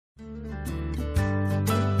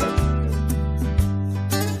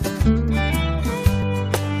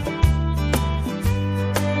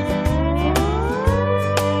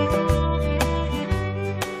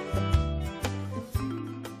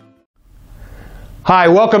Hi,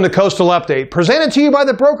 welcome to Coastal Update, presented to you by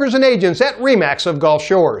the brokers and agents at RE/MAX of Gulf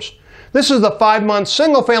Shores. This is the 5-month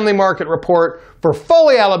single-family market report for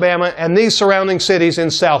Foley, Alabama and these surrounding cities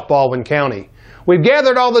in South Baldwin County. We've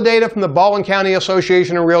gathered all the data from the Baldwin County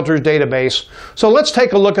Association of Realtors database, so let's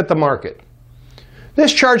take a look at the market.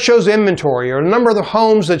 This chart shows inventory, or the number of the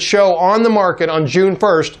homes that show on the market on June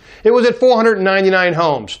 1st. It was at 499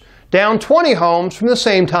 homes, down 20 homes from the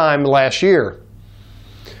same time last year.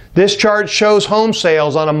 This chart shows home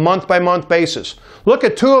sales on a month-by-month basis. Look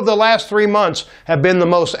at 2 of the last 3 months have been the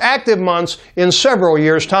most active months in several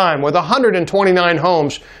years' time, with 129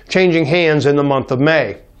 homes changing hands in the month of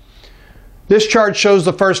May. This chart shows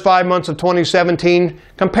the first 5 months of 2017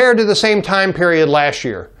 compared to the same time period last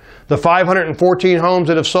year. The 514 homes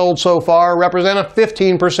that have sold so far represent a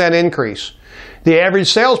 15% increase. The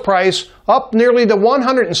average sales price up nearly to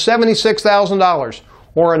 $176,000.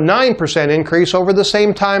 Or a 9% increase over the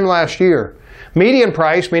same time last year. Median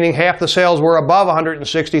price, meaning half the sales were above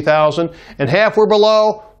 $160,000 and half were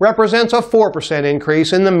below, represents a 4%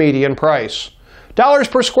 increase in the median price. Dollars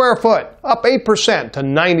per square foot, up 8% to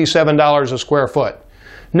 $97 a square foot.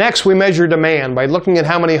 Next, we measure demand by looking at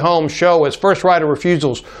how many homes show as first right of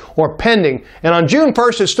refusals or pending, and on June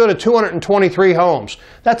 1st it stood at 223 homes.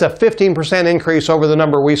 That's a 15% increase over the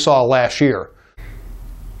number we saw last year.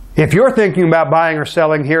 If you're thinking about buying or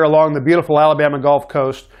selling here along the beautiful Alabama Gulf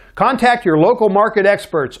Coast, contact your local market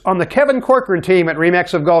experts on the Kevin Corcoran Team at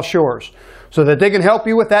RE/MAX of Gulf Shores so that they can help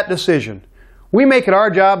you with that decision. We make it our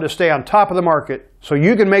job to stay on top of the market so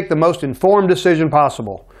you can make the most informed decision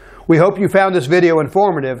possible. We hope you found this video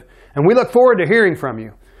informative, and we look forward to hearing from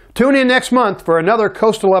you. Tune in next month for another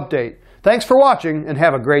Coastal Update. Thanks for watching and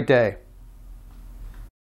have a great day.